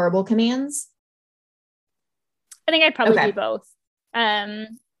instead of verbal commands? I think I'd probably do Okay. both. um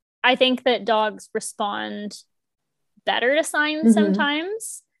I think that dogs respond better to signs Hmm.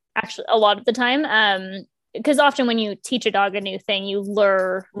 sometimes, actually a lot of the time. Because often when you teach a dog a new thing, you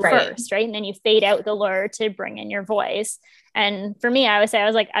lure Right. first, right? And then you fade out the lure to bring in your voice. And for me, I was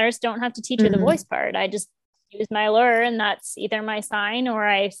like, I just don't have to teach her the Hmm. voice part. I just use my lure, and that's either my sign or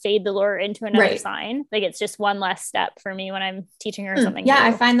I fade the lure into another Right. sign. Like it's just one less step for me when I'm teaching her something Yeah, I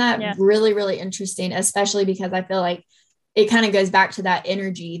new. find that Yeah. really, really interesting, especially because I feel like it kind of goes back to that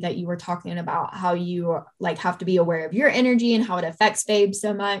energy that you were talking about, how you like have to be aware of your energy and how it affects Babe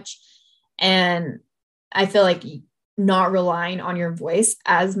so much. And I feel like not relying on your voice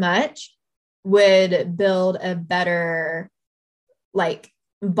as much would build a better like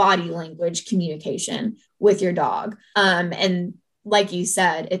body language communication with your dog. And like you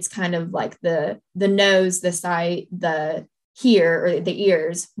said, it's kind of like the nose, the sight, the hear or the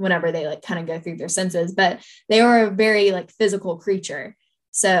ears whenever they like kind of go through their senses, but they are a very like physical creature.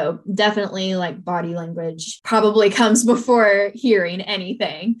 So definitely like body language probably comes before hearing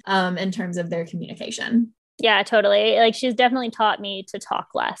anything in terms of their communication. Yeah, totally. Like she's definitely taught me to talk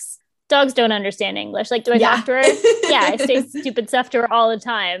less. Dogs don't understand English. Like, do I talk Yeah. to her? Yeah, I say stupid stuff to her all the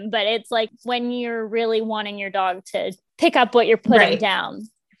time. But it's like when you're really wanting your dog to pick up what you're putting Right. down,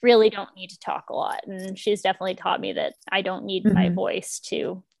 you really don't need to talk a lot. And she's definitely taught me that I don't need my Mm-hmm. voice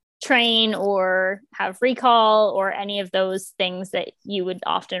to train or have recall or any of those things that you would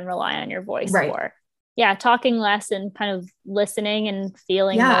often rely on your voice Right. for. Yeah, talking less and kind of listening and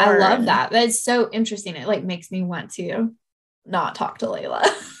feeling Yeah, I more. love And that. That's so interesting. It like makes me want to not talk to Layla.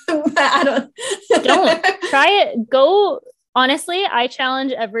 I don't don't. try it. Go, honestly, I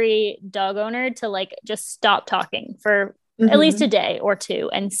challenge every dog owner to like just stop talking for at least a Mhm. day or two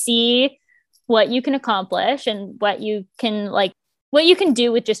and see what you can accomplish and what you can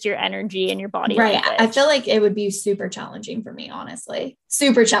do with just your energy and your body Right. I feel language. like it would be super challenging for me, honestly.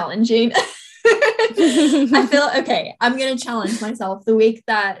 Super challenging. I I feel okay. I'm going to challenge myself the week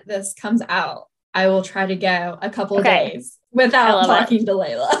that this comes out. I will try to go a couple of Okay, days I without love it. talking to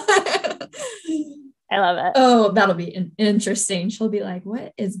Layla. I love it. Oh, that'll be interesting. She'll be like,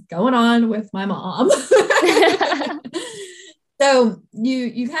 what is going on with my mom? So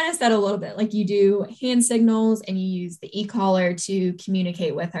you kind of said a little bit like you do hand signals and you use the e-collar to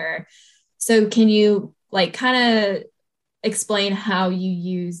communicate with her. So can you like kind of explain how you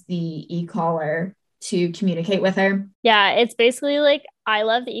use the e-collar to communicate with her? Yeah, it's basically like I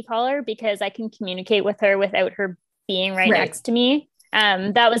love the e-collar because I can communicate with her without her being right next to me.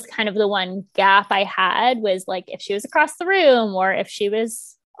 That was kind of the one gap I had, was like if she was across the room or if she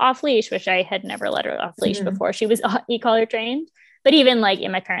was off leash, which I had never let her off leash before she was e-collar trained. But even like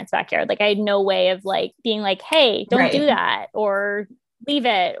in my parents' backyard, like I had no way of like being like, hey, don't do that, or leave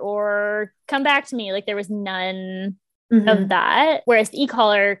it, or come back to me. Like there was none of that. Whereas the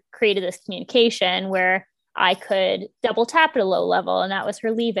e-collar created this communication where I could double tap at a low level and that was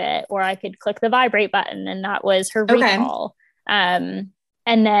her leave it, or I could click the vibrate button and that was her recall. And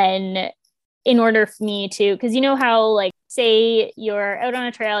then in order for me to, because you know how like say you're out on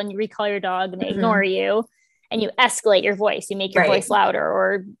a trail and you recall your dog and they ignore you and you escalate your voice, you make your voice louder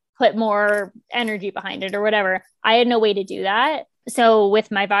or put more energy behind it or whatever. I had no way to do that. So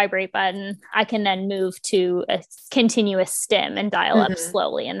with my vibrate button, I can then move to a continuous stim and dial up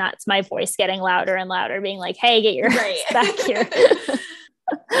slowly. And that's my voice getting louder and louder, being like, hey, get your ass back here.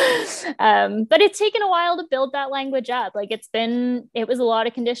 But it's taken a while to build that language up. Like it was a lot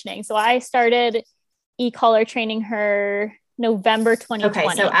of conditioning. So I started e-collar training her November 2020.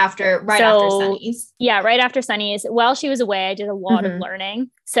 Okay, so after Sunny's. Yeah, right after Sunny's. While she was away, I did a lot of learning.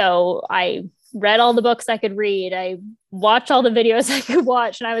 So I read all the books I could read. I watched all the videos I could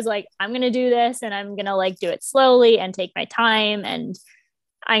watch. And I was like, I'm going to do this and I'm going to like do it slowly and take my time. And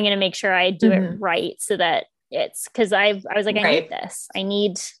I'm going to make sure I do it right so that it's because I was like, I need this. I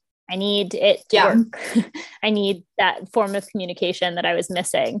need it to work. I need that form of communication that I was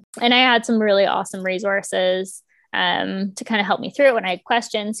missing. And I had some really awesome resources to kind of help me through it when I had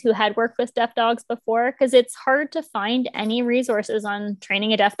questions, who had worked with deaf dogs before, because it's hard to find any resources on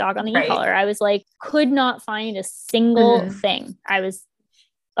training a deaf dog on the e-collar. I was like, could not find a single thing.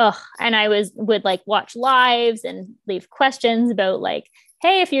 And I would like watch lives and leave questions about like,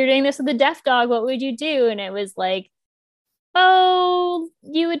 hey, if you're doing this with a deaf dog, what would you do? And it was like, oh,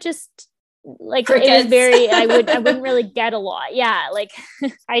 you would just like crickets. It was very I wouldn't really get a lot. Yeah, like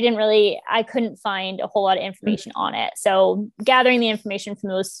I couldn't find a whole lot of information on it. So gathering the information from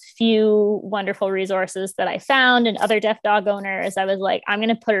those few wonderful resources that I found and other deaf dog owners, I was like, I'm going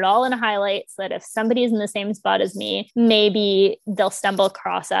to put it all in a highlight so that if somebody's in the same spot as me, maybe they'll stumble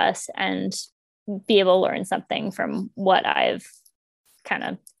across us and be able to learn something from what I've kind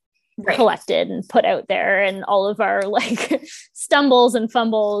of collected and put out there, and all of our like stumbles and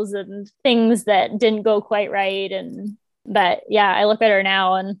fumbles and things that didn't go quite right. But yeah, I look at her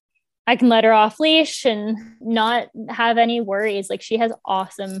now and I can let her off leash and not have any worries. Like she has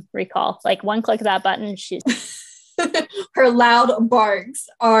awesome recall. Like one click of that button, she's her loud barks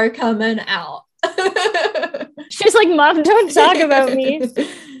are coming out. She's like, Mom, don't talk about me.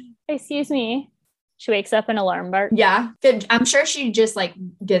 Excuse me. She wakes up an alarm bark. Yeah. Good. I'm sure she just like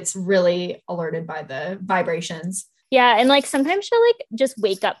gets really alerted by the vibrations. Yeah. And like sometimes she'll like just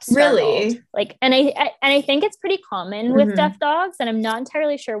wake up startled. Really? Like, and I think it's pretty common with deaf dogs, and I'm not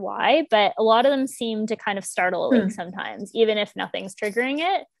entirely sure why, but a lot of them seem to kind of startle awake sometimes, even if nothing's triggering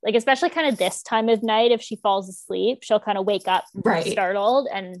it. Like, especially kind of this time of night, if she falls asleep, she'll kind of wake up startled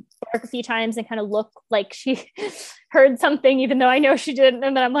and bark a few times and kind of look like she heard something, even though I know she didn't.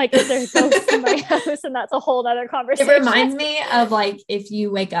 And then I'm like, is there a ghost in my house? And that's a whole other conversation. It reminds me of like, if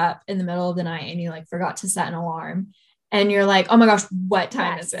you wake up in the middle of the night and you like forgot to set an alarm and you're like, oh my gosh, what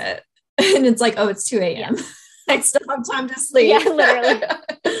time is it? And it's like, oh, it's 2 a.m. I still have time to sleep. Yeah, literally.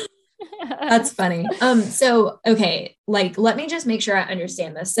 That's funny. So, okay, like, let me just make sure I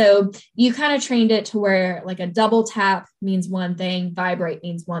understand this. So you kind of trained it to where like a double tap means one thing, vibrate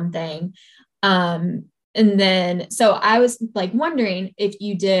means one thing. And then, so I was like wondering if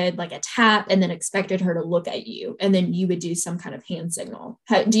you did like a tap and then expected her to look at you and then you would do some kind of hand signal.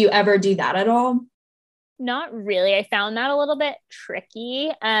 Do you ever do that at all? Not really. I found that a little bit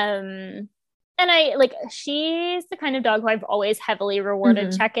tricky. And I like, she's the kind of dog who I've always heavily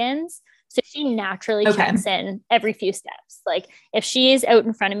rewarded check-ins. So she naturally checks in every few steps. Like if she's out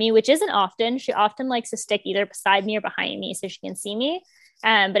in front of me, which isn't often, she often likes to stick either beside me or behind me so she can see me.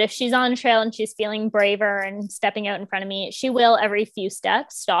 But if she's on trail and she's feeling braver and stepping out in front of me, she will every few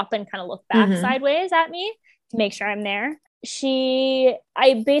steps stop and kind of look back sideways at me to make sure I'm there.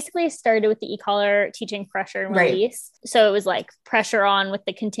 I basically started with the e-collar teaching pressure and release. So it was like pressure on with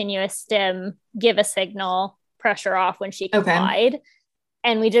the continuous stim, give a signal, pressure off when she complied.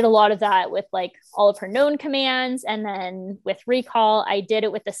 And we did a lot of that with like all of her known commands. And then with recall, I did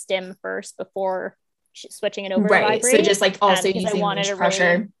it with the stim first before switching it over to vibrate. So just like also using leash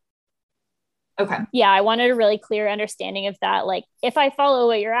pressure. Yeah, I wanted a really clear understanding of that. Like if I follow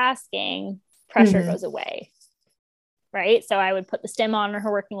what you're asking, pressure goes away. right? So I would put the stim on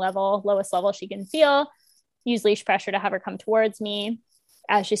her working level, lowest level she can feel, use leash pressure to have her come towards me.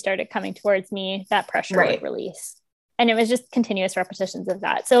 As she started coming towards me, that pressure would release. And it was just continuous repetitions of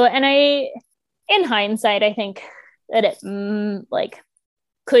that. So, and in hindsight, I think that it like,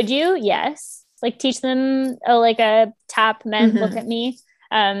 could you? Yes. Like teach them like a tap meant look at me.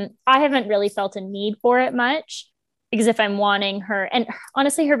 I haven't really felt a need for it much, because if I'm wanting her, and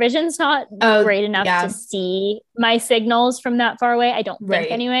honestly, her vision's not great enough to see my signals from that far away. I don't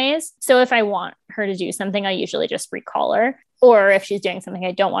think anyways. So if I want her to do something, I usually just recall her. Or if she's doing something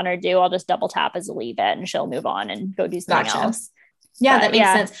I don't want her to do, I'll just double tap as a leave it and she'll move on and go do something else. Yeah, but that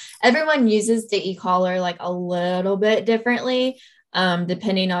makes sense. Everyone uses the e-collar like a little bit differently,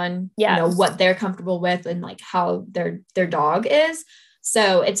 depending on you know what they're comfortable with and like how their dog is.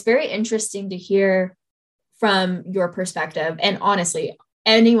 So it's very interesting to hear from your perspective. And honestly,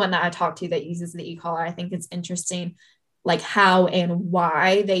 anyone that I talk to that uses the e-collar, I think it's interesting, like how and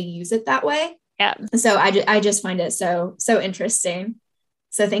why they use it that way. Yeah. So I just find it so interesting.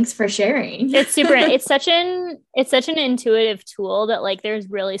 So thanks for sharing. It's super, it's such an intuitive tool that like, there's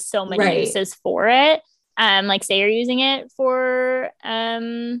really so many uses for it. Like say you're using it for,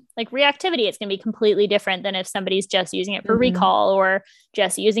 like reactivity, it's going to be completely different than if somebody's just using it for recall, or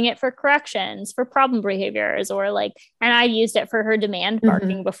just using it for corrections, for problem behaviors, or like, and I've used it for her demand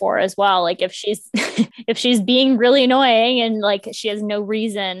barking before as well. Like if she's, if she's being really annoying and like, she has no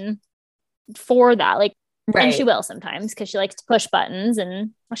reason for that, like, and she will sometimes because she likes to push buttons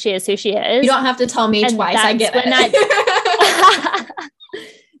and she is who she is. You don't have to tell me twice. I get it.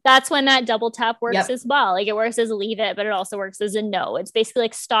 That's when that double tap works as well. Like it works as a leave it, but it also works as a no. It's basically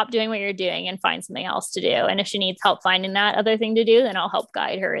like stop doing what you're doing and find something else to do. And if she needs help finding that other thing to do, then I'll help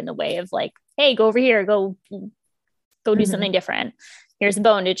guide her in the way of like, hey, go over here, go do something different. Here's a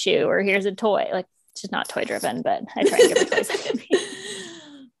bone to chew, or here's a toy. Like she's not toy driven, but I try and give her toys.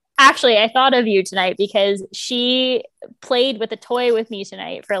 Actually, I thought of you tonight because she played with a toy with me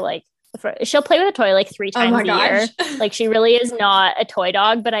tonight she'll play with a toy like 3 times a year. Like she really is not a toy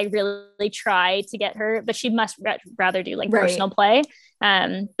dog, but I really try to get her, but she must rather do like personal play.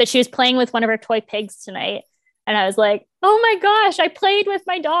 But she was playing with one of her toy pigs tonight. And I was like, oh my gosh, I played with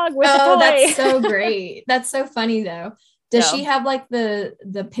my dog with a toy. That's so great. That's so funny though. Does she have like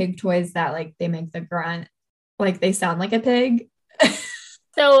the pig toys that like they make the grunt, like they sound like a pig?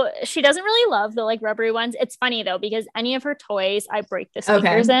 So she doesn't really love the like rubbery ones. It's funny though, because any of her toys, I break the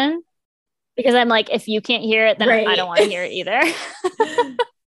speakers in, because I'm like, if you can't hear it, then I don't want to hear it either.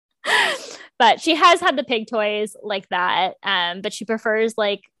 But she has had the pig toys like that. But she prefers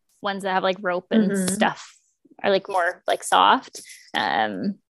like ones that have like rope and stuff, are like more like soft.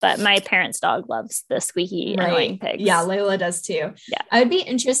 But my parents' dog loves the squeaky annoying pigs. Yeah, Layla does too. Yeah. I would be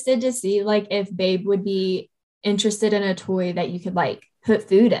interested to see like if Babe would be interested in a toy that you could like put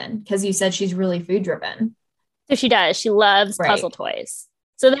food in, because you said she's really food driven. So she does. She loves puzzle toys.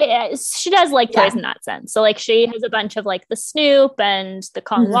 So she does like toys in that sense. So like she has a bunch of like the Snoop and the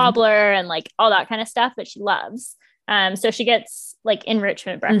Kong Wobbler and like all that kind of stuff that she loves. So she gets like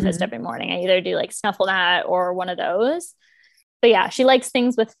enrichment breakfast every morning. I either do like Snuffle Nut or one of those. But yeah, she likes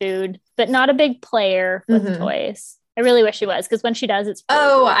things with food, but not a big player with toys. I really wish she was, because when she does, it's really,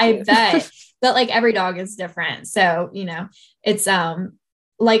 really I bet. But like every dog is different. So, you know, it's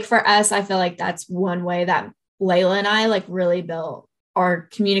like for us, I feel like that's one way that Layla and I like really built our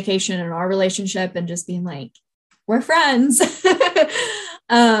communication and our relationship, and just being like, we're friends.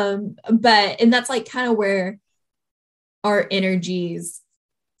 And that's like kind of where our energies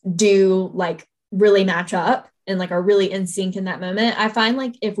do like really match up and like are really in sync in that moment. I find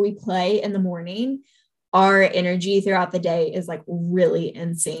like if we play in the morning, our energy throughout the day is like really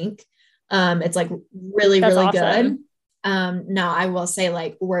in sync. It's like really awesome. Good. Now I will say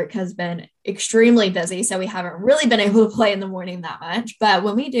like work has been extremely busy, so we haven't really been able to play in the morning that much, but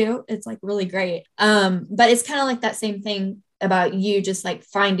when we do, it's like really great. But it's kind of like that same thing about you, just like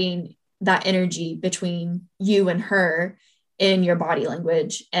finding that energy between you and her in your body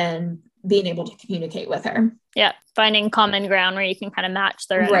language and being able to communicate with her. Yeah. Finding common ground where you can kind of match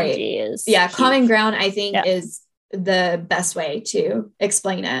their energy is huge. Common ground, I think is the best way to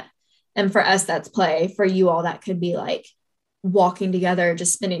explain it. And for us, that's play. For you all, that could be like walking together,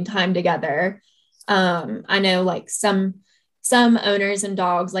 just spending time together. I know like some owners and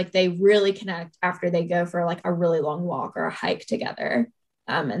dogs, like they really connect after they go for like a really long walk or a hike together.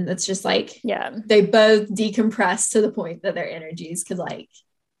 And it's just like, they both decompress to the point that their energies could like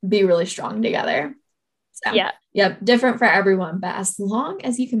be really strong together. So different for everyone, but as long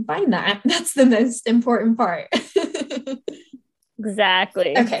as you can find that, that's the most important part.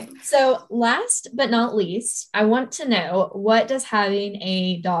 Exactly. Okay. So last but not least, I want to know, what does having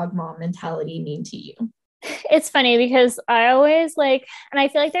a dog mom mentality mean to you? It's funny because I always and I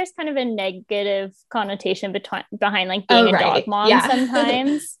feel like there's kind of a negative connotation behind like being a dog mom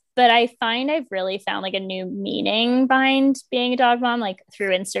sometimes. But I find I've really found like a new meaning behind being a dog mom, like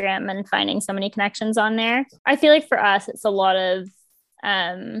through Instagram and finding so many connections on there. I feel like for us, it's a lot of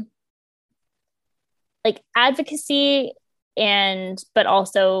like advocacy but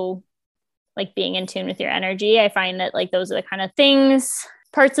also like being in tune with your energy. I find that like those are the kind of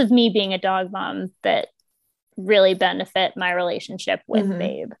parts of me being a dog mom that really benefit my relationship with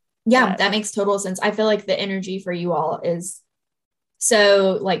Babe. Yeah, that makes total sense. I feel like the energy for you all is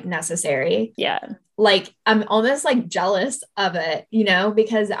so like necessary. Yeah. Like I'm almost like jealous of it, you know,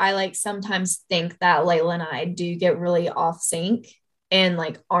 because I like sometimes think that Layla and I do get really off sync and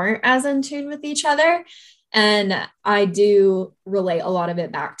like aren't as in tune with each other. And I do relate a lot of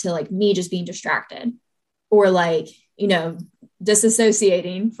it back to like me just being distracted or like, you know,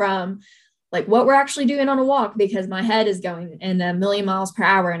 disassociating from like what we're actually doing on a walk because my head is going in a million miles per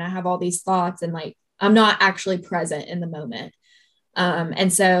hour and I have all these thoughts and like I'm not actually present in the moment.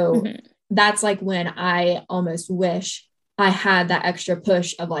 And so that's like when I almost wish I had that extra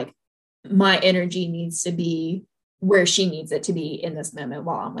push of like my energy needs to be where she needs it to be in this moment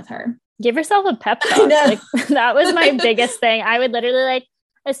while I'm with her. Give yourself a pep talk. Like that was my biggest thing. I would literally like,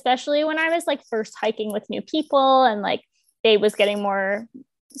 especially when I was like first hiking with new people and like Babe was getting more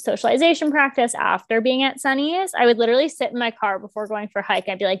socialization practice after being at Sunny's, I would literally sit in my car before going for a hike.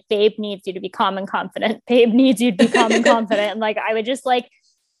 I'd be like, Babe needs you to be calm and confident. Babe needs you to be calm and confident. And like, I would just like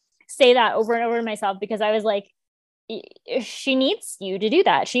say that over and over to myself because I was like, she needs you to do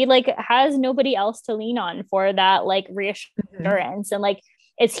that. She like has nobody else to lean on for that like reassurance. And like,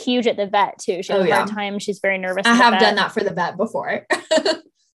 it's huge at the vet too. She has a hard time. She's very nervous. I have done that for the vet before.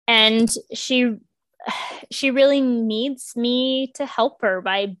 And she really needs me to help her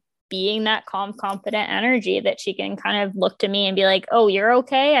by being that calm, confident energy that she can kind of look to me and be like, oh, you're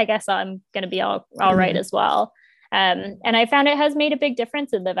okay. I guess I'm going to be all right as well. And I found it has made a big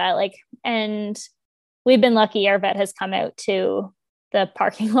difference in the vet. Like, and we've been lucky. Our vet has come out to the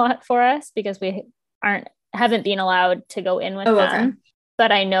parking lot for us because we haven't been allowed to go in with them. Okay.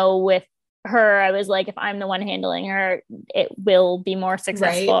 But I know with her, I was like, if I'm the one handling her, it will be more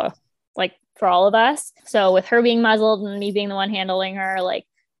successful, like for all of us. So with her being muzzled and me being the one handling her, like,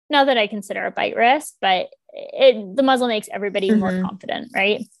 not that I consider a bite risk, but the muzzle makes everybody more confident,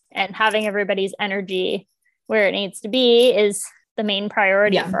 right? And having everybody's energy where it needs to be is the main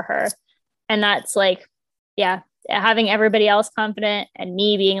priority for her. And that's like, having everybody else confident and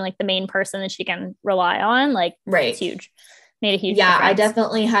me being like the main person that she can rely on, like, it's huge. Made a huge difference. I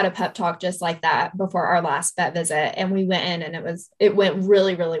definitely had a pep talk just like that before our last vet visit, and we went in and it went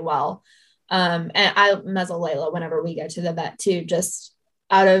really, really well. And I muzzle Layla whenever we go to the vet too, just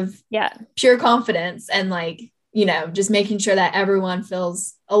out of pure confidence and like, you know, just making sure that everyone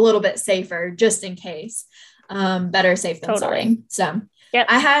feels a little bit safer just in case. Better safe than sorry. So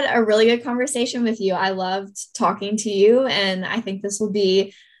I had a really good conversation with you. I loved talking to you, and I think this will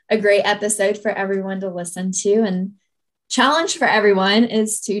be a great episode for everyone to listen to. And challenge for everyone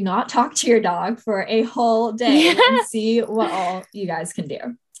is to not talk to your dog for a whole day and see what all you guys can do.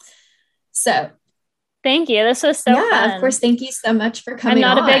 So thank you. This was so fun. Of course. Thank you so much for coming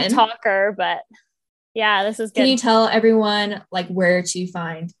on. I'm not a big talker, but this is good. Can you tell everyone like where to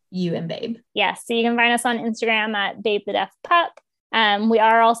find you and Babe? Yes. So you can find us on Instagram at Babe the Deaf Pup. We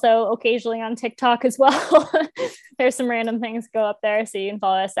are also occasionally on TikTok as well. There's some random things go up there. So you can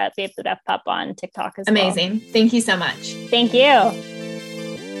follow us at Babe the Deaf Pup on TikTok as well. Amazing. Thank you so much. Thank you.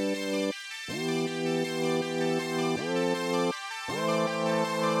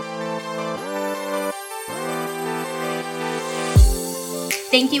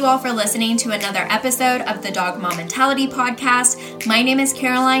 Thank you all for listening to another episode of the Dog Mom Mentality Podcast. My name is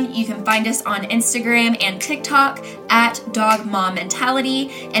Caroline. You can find us on Instagram and TikTok at Dog Mom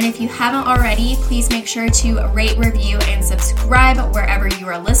Mentality. And if you haven't already, please make sure to rate, review, and subscribe wherever you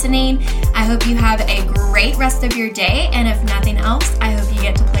are listening. I hope you have a great rest of your day. And if nothing else, I hope you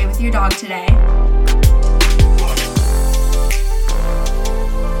get to play with your dog today.